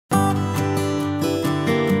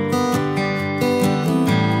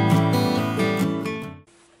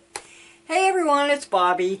everyone, it's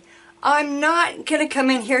Bobby. I'm not going to come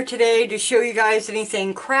in here today to show you guys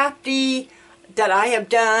anything crafty that I have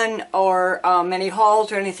done or any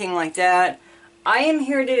hauls or anything like that. I am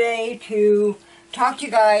here today to talk to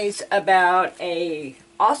you guys about a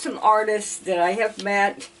awesome artist that I have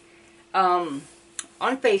met on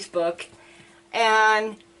Facebook,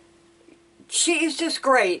 and she is just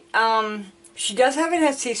great. She does have an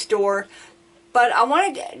Etsy store. But I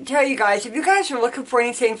wanted to tell you guys, if you guys are looking for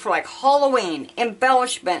anything for like Halloween,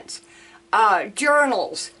 embellishments,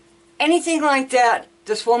 journals, anything like that,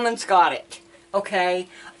 this woman's got it, okay?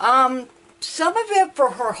 Some of it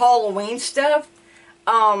for her Halloween stuff,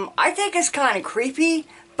 I think it's kind of creepy,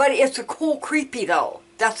 but it's a cool creepy though.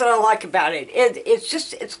 That's what I like about it.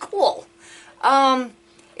 It's cool.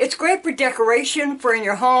 It's great for decoration, for in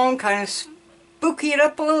your home, kind of spooky it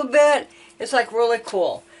up a little bit. It's like really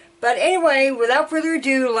cool. But anyway, without further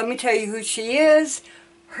ado, let me tell you who she is.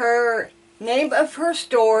 Her name of her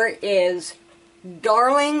store is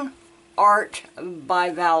Darling Art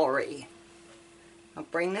by Valeri. I'll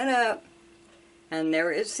bring that up. And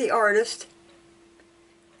there is the artist.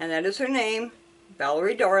 And that is her name,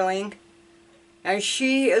 Valeri Darling. And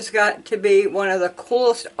she has got to be one of the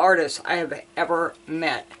coolest artists I have ever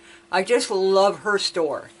met. I just love her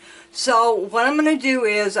store. So what I'm going to do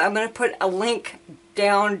is I'm going to put a link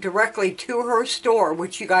down directly to her store,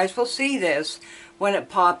 which you guys will see this when it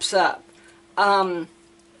pops up.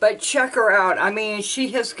 But check her out. I mean, she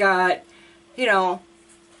has got, you know,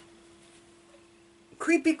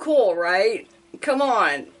 creepy cool, right? Come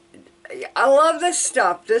on. I love this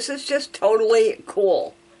stuff. This is just totally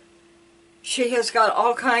cool. She has got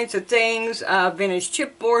all kinds of things. Vintage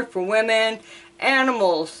chipboard for women,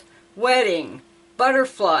 animals, wedding,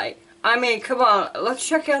 butterfly. I mean, come on, let's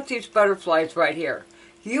check out these butterflies right here.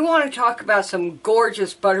 You want to talk about some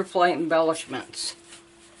gorgeous butterfly embellishments.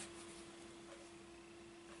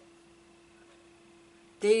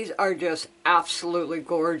 These are just absolutely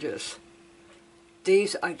gorgeous.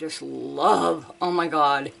 These I just love. Oh my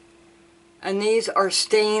God. And these are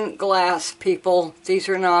stained glass, people. These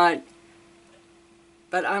are not.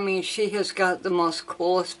 But I mean, she has got the most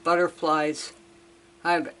coolest butterflies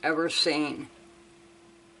I've ever seen.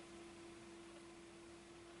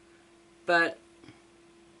 But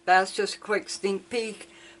that's just a quick sneak peek.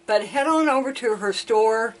 But head on over to her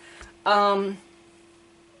store and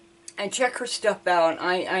check her stuff out.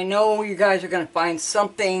 I know you guys are going to find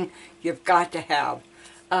something you've got to have.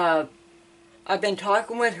 I've been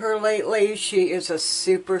talking with her lately. She is a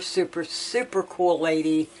super, super, super cool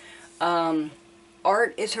lady.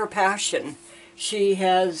 Art is her passion.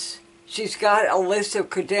 She's got a list of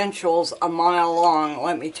credentials a mile long,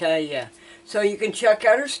 let me tell you. So you can check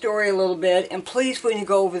out her story a little bit, and please, when you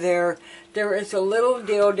go over there, there is a little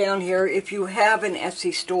deal down here. If you have an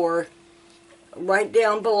Etsy store, right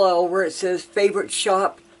down below where it says favorite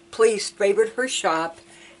shop, please favorite her shop.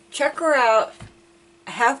 Check her out.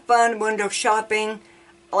 Have fun window shopping.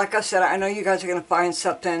 Like I said, I know you guys are going to find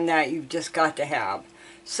something that you've just got to have.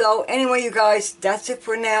 So anyway, you guys, that's it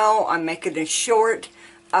for now. I'm making it short.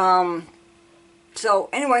 So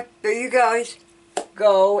anyway, there you guys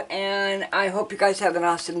go, and I hope you guys have an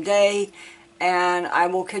awesome day, and I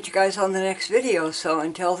will catch you guys on the next video. So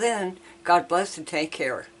until then, God bless and take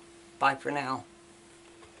care. Bye for now.